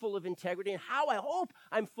hope I'm full of integrity and how I hope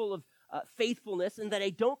I'm full of faithfulness and that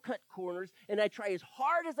I don't cut corners and I try as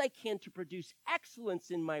hard as I can to produce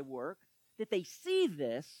excellence in my work, that they see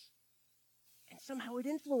this and somehow it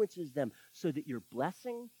influences them so that your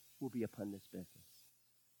blessing will be upon this business.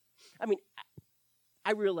 I mean,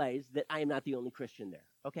 I realize that I am not the only Christian there,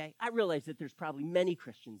 okay? I realize that there's probably many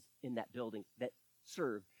Christians in that building that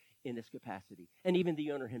serve in this capacity, and even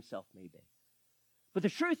the owner himself may be. But the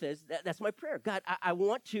truth is, that's my prayer. God, I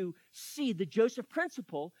want to see the Joseph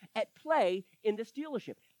principle at play in this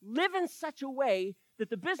dealership. Live in such a way that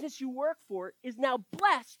the business you work for is now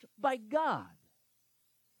blessed by God.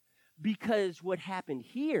 Because what happened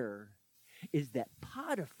here is that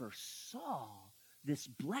Potiphar saw this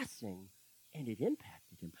blessing and it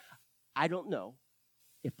impacted him. I don't know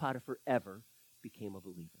if Potiphar ever became a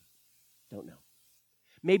believer. Don't know.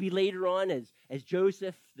 Maybe later on, as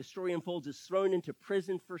Joseph, the story unfolds, is thrown into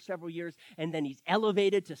prison for several years, and then he's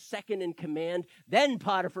elevated to second in command. Then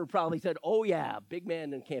Potiphar probably said, oh yeah, big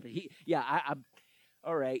man in campus.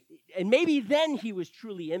 All right. And maybe then he was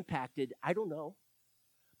truly impacted. I don't know.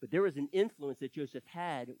 But there was an influence that Joseph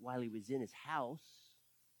had while he was in his house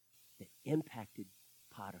that impacted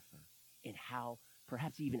Potiphar and how,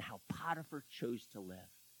 perhaps even how Potiphar chose to live.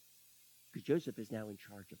 Because Joseph is now in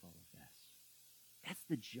charge of all of this. That's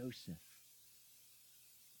the Joseph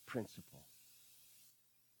principle.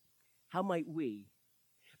 How might we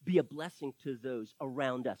be a blessing to those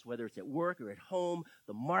around us, whether it's at work or at home,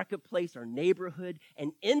 the marketplace, our neighborhood,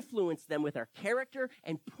 and influence them with our character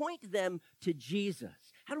and point them to Jesus?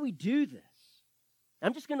 How do we do this?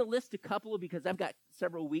 I'm just going to list a couple because I've got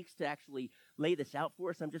several weeks to actually lay this out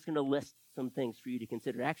for us. I'm just going to list some things for you to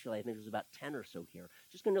consider. Actually, I think there's about 10 or so here.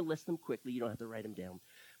 Just going to list them quickly. You don't have to write them down.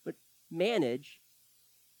 But manage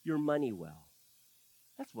your money well.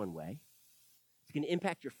 That's one way. It's going to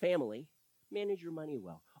impact your family. Manage your money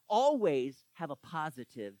well. Always have a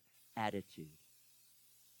positive attitude.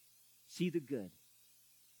 See the good.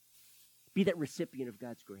 Be that recipient of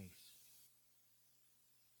God's grace.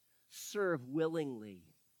 Serve willingly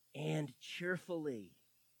and cheerfully.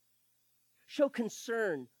 Show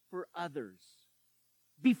concern for others.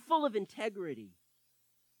 Be full of integrity.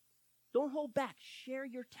 Don't hold back. Share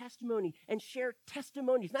your testimony and share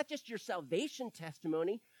testimonies, not just your salvation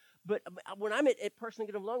testimony, but when I'm at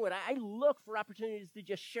Personally Get Along With, I look for opportunities to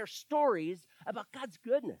just share stories about God's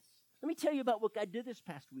goodness. Let me tell you about what God did this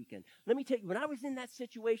past weekend. Let me tell you, when I was in that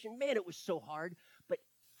situation, man, it was so hard, but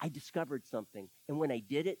I discovered something. And when I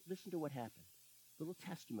did it, listen to what happened. A little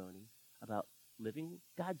testimony about living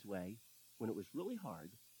God's way when it was really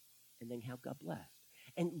hard, and then how God blessed.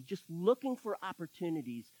 And just looking for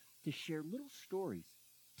opportunities to share little stories.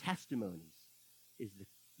 Testimonies is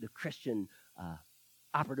the Christian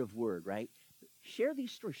operative word, right? Share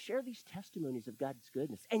these stories. Share these testimonies of God's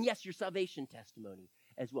goodness. And yes, your salvation testimony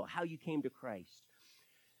as well, how you came to Christ.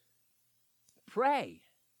 Pray.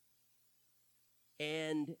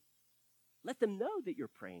 And let them know that you're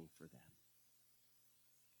praying for them.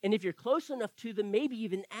 And if you're close enough to them, maybe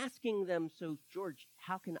even asking them, so George,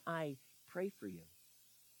 how can I pray for you?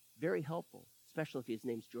 Very helpful, especially if his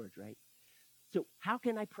name's George, right? So how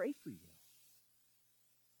can I pray for you?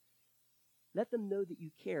 Let them know that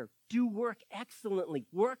you care. Do work excellently.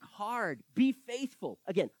 Work hard. Be faithful.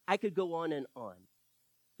 Again, I could go on and on.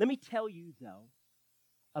 Let me tell you, though,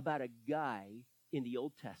 about a guy in the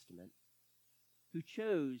Old Testament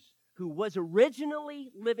who was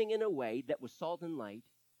originally living in a way that was salt and light,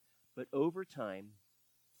 but over time,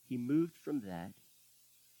 he moved from that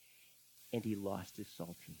and he lost his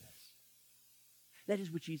saltiness. That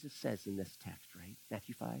is what Jesus says in this text, right?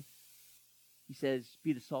 Matthew 5. He says,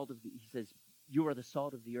 you are the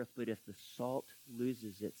salt of the earth, but if the salt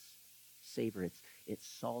loses its savor, its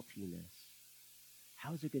saltiness,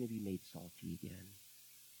 how is it going to be made salty again?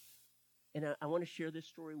 And I want to share this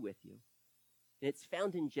story with you. And it's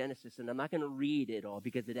found in Genesis, and I'm not going to read it all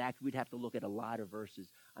because we'd have to look at a lot of verses.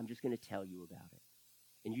 I'm just going to tell you about it.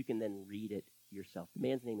 And you can then read it yourself. The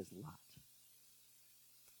man's name is Lot.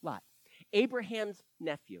 Lot, Abraham's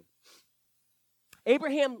nephew.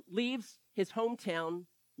 Abraham leaves his hometown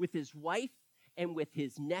with his wife and with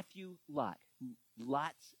his nephew Lot.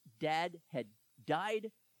 Lot's dad had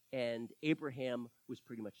died, and Abraham was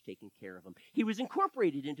pretty much taking care of him. He was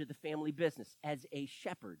incorporated into the family business as a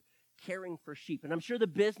shepherd, caring for sheep. And I'm sure the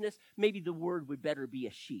business, maybe the word would better be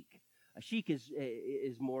a sheik. A sheik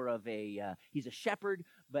is more of he's a shepherd,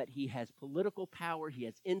 but he has political power, he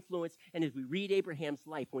has influence. And as we read Abraham's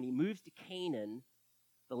life, when he moves to Canaan,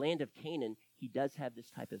 the land of Canaan, he does have this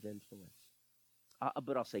type of influence.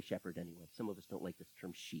 But I'll say shepherd anyway. Some of us don't like this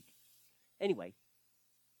term sheik. Anyway,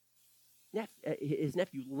 his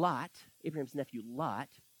nephew Lot, Abraham's nephew Lot,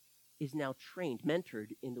 is now trained,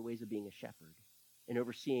 mentored in the ways of being a shepherd and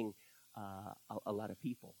overseeing a lot of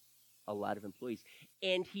people, a lot of employees.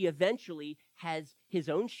 And he eventually has his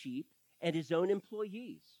own sheep and his own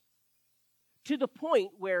employees, to the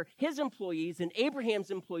point where his employees and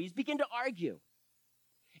Abraham's employees begin to argue.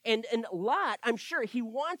 And Lot, I'm sure, he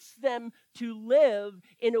wants them to live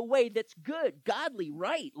in a way that's good, godly,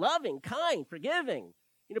 right, loving, kind, forgiving.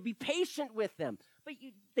 Be patient with them. But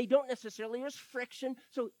they don't necessarily. There's friction.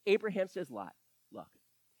 So Abraham says, Lot, look,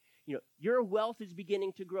 your wealth is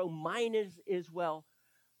beginning to grow. Mine is as well.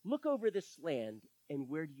 Look over this land, and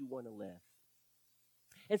where do you want to live?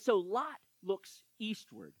 And so Lot looks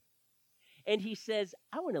eastward, and he says,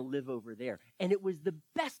 I want to live over there. And it was the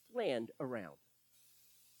best land around.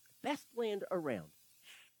 Best land around.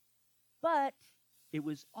 But it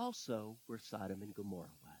was also where Sodom and Gomorrah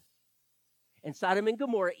was. And Sodom and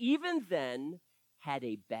Gomorrah, even then, had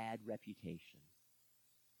a bad reputation.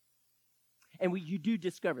 And you do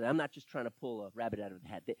discover that. I'm not just trying to pull a rabbit out of the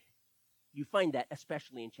hat. You find that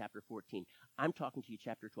especially in chapter 14. I'm talking to you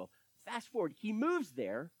chapter 12. Fast forward, he moves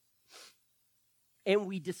there, and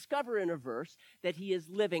we discover in a verse that he is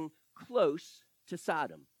living close to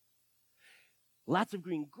Sodom. Lots of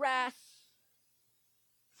green grass,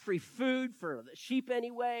 free food for the sheep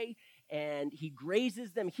anyway, and he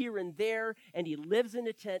grazes them here and there, and he lives in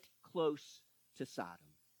a tent close to Sodom.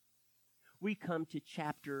 We come to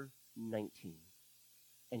chapter 19,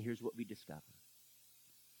 and here's what we discover.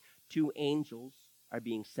 2 angels are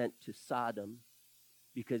being sent to Sodom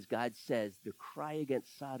because God says, the cry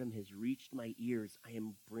against Sodom has reached my ears. I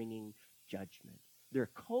am bringing judgment. Their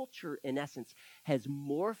culture, in essence, has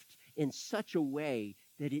morphed in such a way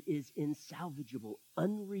that it is insalvageable,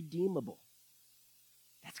 unredeemable.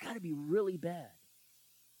 That's got to be really bad.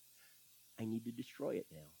 I need to destroy it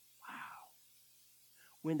now. Wow.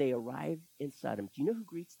 When they arrive in Sodom, do you know who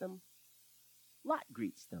greets them? Lot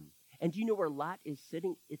greets them. And do you know where Lot is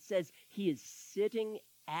sitting? It says he is sitting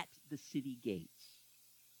at the city gates.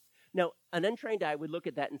 Now, an untrained eye would look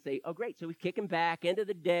at that and say, oh, great, so we kick him back, end of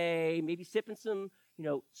the day, maybe sipping some,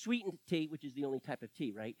 sweetened tea, which is the only type of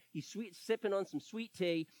tea, right? He's sipping on some sweet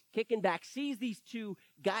tea, kicking back, sees these 2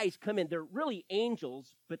 guys come in. They're really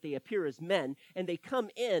angels, but they appear as men, and they come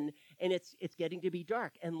in, and it's getting to be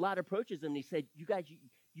dark. And Lot approaches them, and he said, you guys,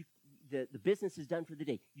 the business is done for the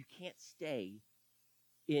day. You can't stay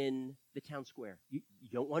in the town square. You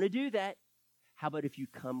don't want to do that. How about if you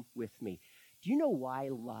come with me? Do you know why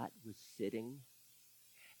Lot was sitting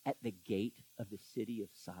at the gate of the city of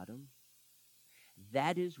Sodom?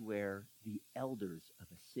 That is where the elders of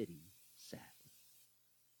a city sat.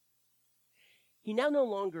 He now no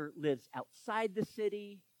longer lives outside the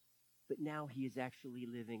city, but now he is actually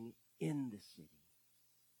living in the city.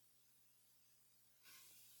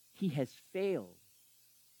 He has failed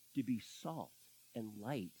to be salt and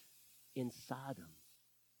light in Sodom.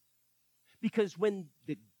 Because when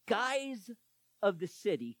the guys of the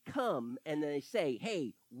city come and they say,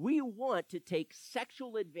 hey, we want to take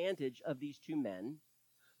sexual advantage of these 2 men,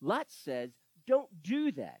 Lot says, don't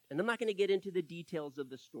do that. And I'm not going to get into the details of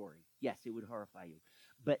the story. Yes, it would horrify you.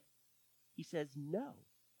 But he says no.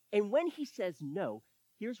 And when he says no,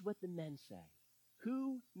 here's what the men say.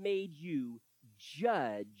 Who made you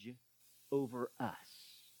judge over us?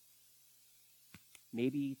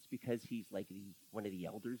 Maybe it's because he's like one of the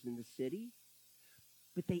elders in the city.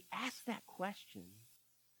 But they ask that question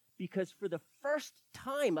because for the first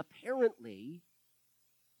time, apparently,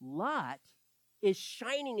 Lot is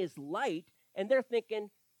shining his light, and they're thinking,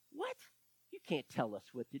 what? You can't tell us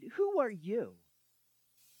what to do. Who are you?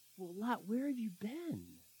 Well, Lot, where have you been?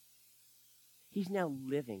 He's now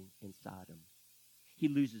living in Sodom. He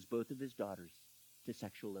loses both of his daughters to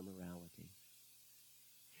sexual immorality.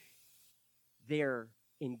 They're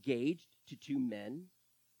engaged to 2 men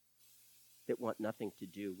that want nothing to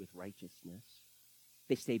do with righteousness.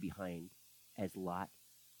 They stay behind as Lot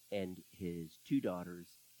and his 2 daughters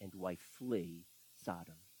and wife flee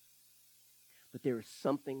Sodom. But there is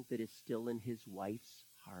something that is still in his wife's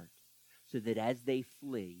heart, so that as they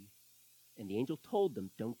flee, and the angel told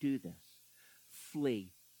them, don't do this,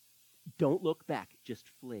 flee. Don't look back, just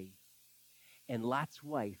flee. And Lot's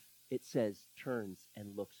wife, it says, turns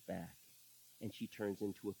and looks back, and she turns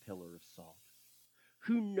into a pillar of salt.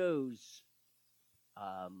 Who knows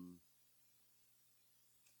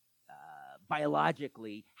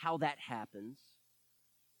biologically how that happens.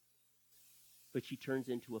 But she turns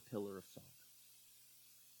into a pillar of salt.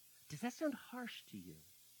 Does that sound harsh to you?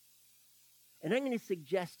 And I'm going to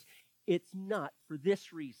suggest it's not for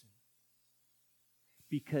this reason.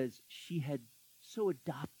 Because she had so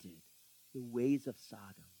adopted the ways of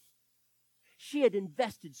Sodom. She had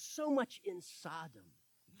invested so much in Sodom.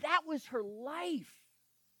 That was her life.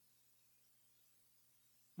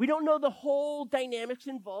 We don't know the whole dynamics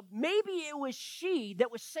involved. Maybe it was she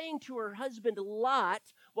that was saying to her husband Lot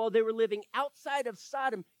while they were living outside of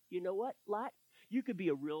Sodom, you know what, Lot? You could be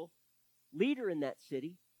a real leader in that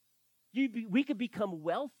city. We could become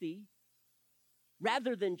wealthy.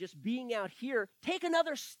 Rather than just being out here, take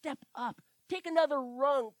another step up. Take another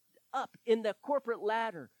rung up in the corporate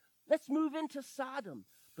ladder. Let's move into Sodom.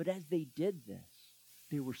 But as they did this,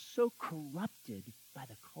 they were so corrupted by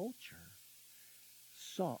the culture.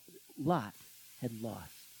 Lot had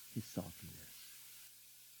lost his saltiness.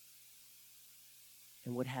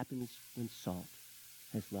 And what happens when salt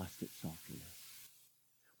has lost its saltiness?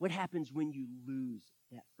 What happens when you lose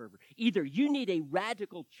that fervor? Either you need a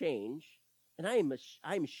radical change, and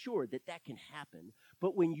I'm sure that can happen.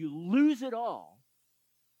 But when you lose it all,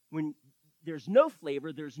 when there's no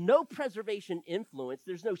flavor, there's no preservation influence,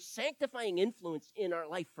 there's no sanctifying influence in our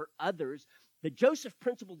life for others, the Joseph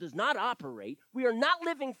principle does not operate. We are not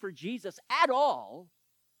living for Jesus at all.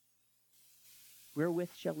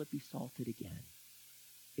 Wherewith shall it be salted again?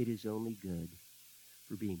 It is only good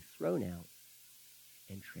for being thrown out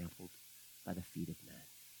and trampled by the feet of men.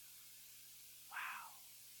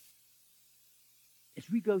 As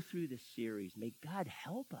we go through this series, may God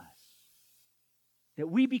help us that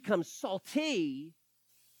we become salty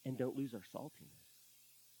and don't lose our saltiness.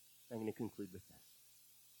 I'm going to conclude with this.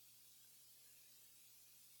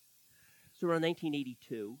 So around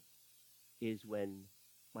 1982 is when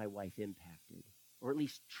my wife impacted, or at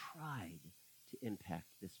least tried to impact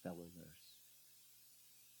this fellow nurse.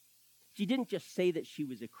 She didn't just say that she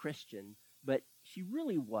was a Christian, but she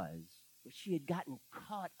really was. But she had gotten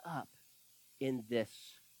caught up in this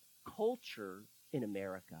culture in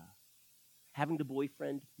America, having the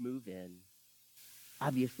boyfriend move in,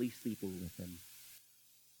 obviously sleeping with him.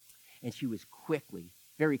 And she was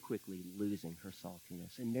very quickly losing her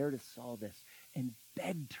saltiness. And Meredith saw this and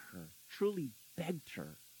begged her, truly begged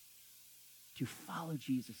her, to follow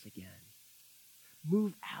Jesus again.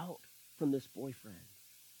 Move out from this boyfriend.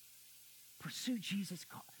 Pursue Jesus,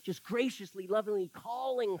 just graciously, lovingly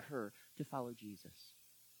calling her to follow Jesus.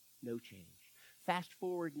 No change. Fast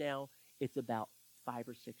forward now, it's about 5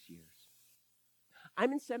 or 6 years.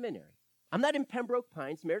 I'm in seminary. I'm not in Pembroke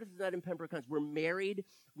Pines. Meredith is not in Pembroke Pines. We're married.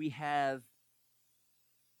 We have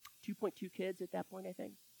 2.2 kids at that point, I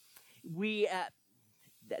think.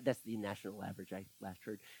 That's the national average I last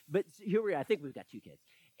heard. But here we are. I think we've got 2 kids.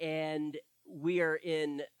 And we are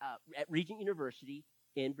at Regent University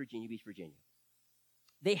in Virginia Beach, Virginia.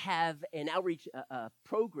 They have an outreach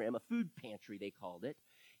program, a food pantry, they called it,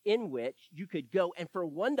 in which you could go, and for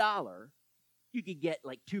 $1, you could get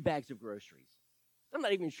like 2 bags of groceries. I'm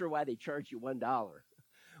not even sure why they charge you $1.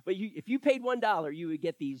 But if you paid $1, you would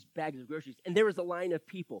get these bags of groceries. And there was a line of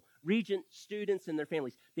people, Regent students and their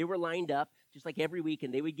families. They were lined up just like every week,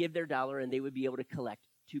 and they would give their $1, and they would be able to collect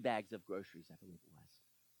 2 bags of groceries, I believe it was.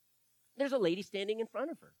 There's a lady standing in front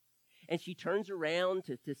of her. And she turns around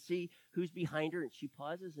to see who's behind her, and she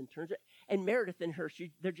pauses and turns around. And Meredith and her,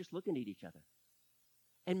 they're just looking at each other.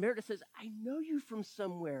 And Meredith says, I know you from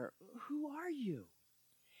somewhere. Who are you?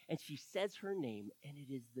 And she says her name, and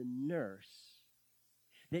it is the nurse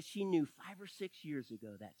that she knew 5 or 6 years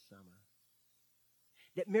ago that summer.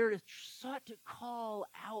 That Meredith sought to call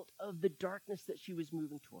out of the darkness that she was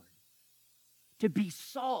moving toward. To be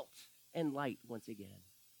salt and light once again.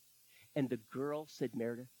 And the girl said,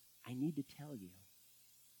 Meredith, I need to tell you,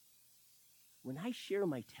 when I share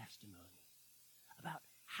my testimony about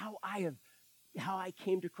how I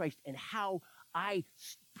came to Christ and how I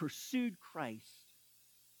pursued Christ,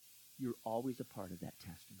 you're always a part of that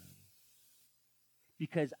testimony.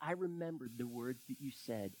 Because I remembered the words that you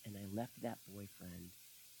said, and I left that boyfriend,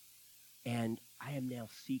 and I am now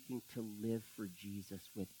seeking to live for Jesus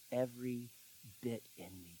with every bit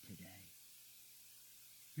in me today.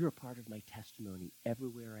 You're a part of my testimony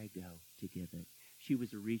everywhere I go to give it. She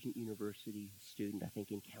was a Regent University student, I think,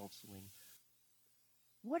 in counseling.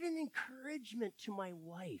 What an encouragement to my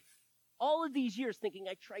wife. All of these years thinking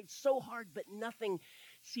I tried so hard, but nothing.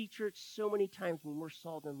 See, church, so many times when we're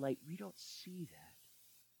salt and light, we don't see that.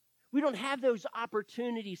 We don't have those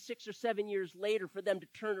opportunities 6 or 7 years later for them to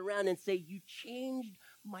turn around and say, you changed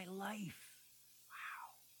my life.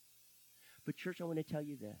 Wow. But church, I want to tell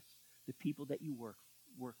you this. the people that you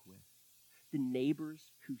work with, the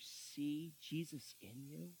neighbors who see Jesus in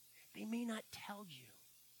you, they may not tell you,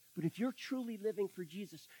 but if you're truly living for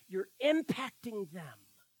Jesus, you're impacting them.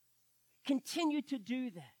 Continue to do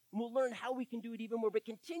that. And we'll learn how we can do it even more, but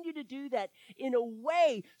continue to do that in a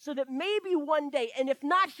way so that maybe one day, and if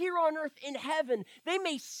not here on earth, in heaven, they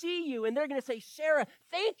may see you and they're going to say, Sarah,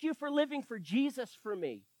 thank you for living for Jesus for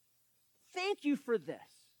me. Thank you for this.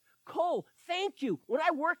 Cole, thank you. When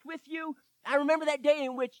I worked with you, I remember that day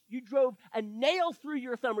in which you drove a nail through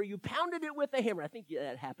your thumb, or you pounded it with a hammer. I think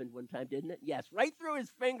that happened one time, didn't it? Yes, right through his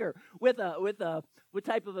finger with what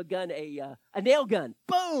type of a gun? A nail gun.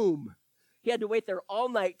 Boom! He had to wait there all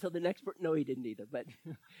night till the next person. No, he didn't either, but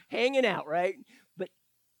hanging out, right? But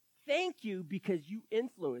thank you because you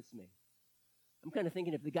influenced me. I'm kind of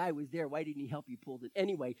thinking if the guy was there, why didn't he help you pull it?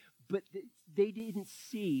 Anyway, but they didn't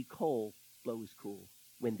see Cole blow his cool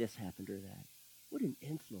when this happened or that. What an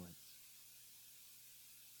influence.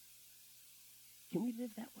 Can we live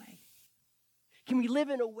that way? Can we live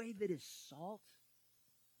in a way that is salt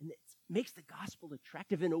and that makes the gospel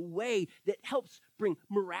attractive, in a way that helps bring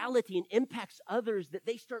morality and impacts others, that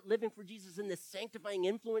they start living for Jesus in this sanctifying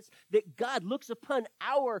influence, that God looks upon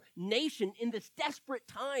our nation in this desperate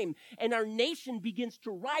time, and our nation begins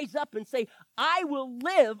to rise up and say, I will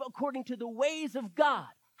live according to the ways of God.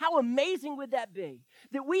 How amazing would that be?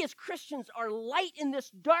 That we as Christians are light in this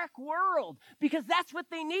dark world, because that's what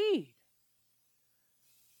they need.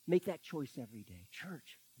 Make that choice every day.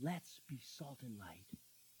 Church, let's be salt and light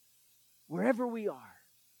wherever we are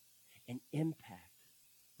and impact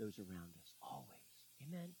those around us always.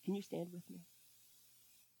 Amen. Can you stand with me?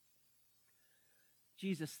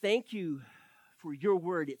 Jesus, thank you for your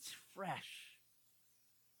word. It's fresh.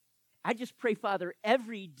 I just pray, Father,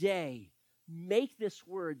 every day, make this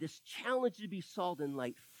word, this challenge to be salt and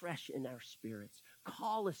light, fresh in our spirits.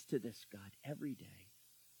 Call us to this, God, every day.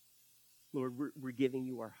 Lord, we're giving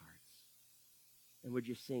you our hearts. And we're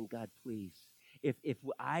just saying, God, please, if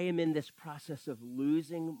I am in this process of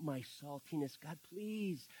losing my saltiness, God,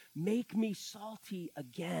 please make me salty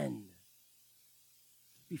again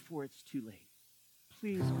before it's too late.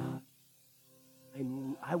 Please, God,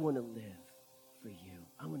 I want to live for you.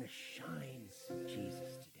 I want to shine Jesus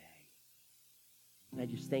today. And I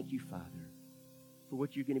just thank you, Father, for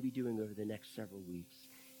what you're going to be doing over the next several weeks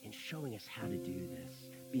and showing us how to do this,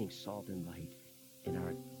 being salt and light in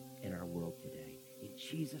our world today. In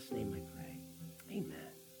Jesus' name I pray. Amen.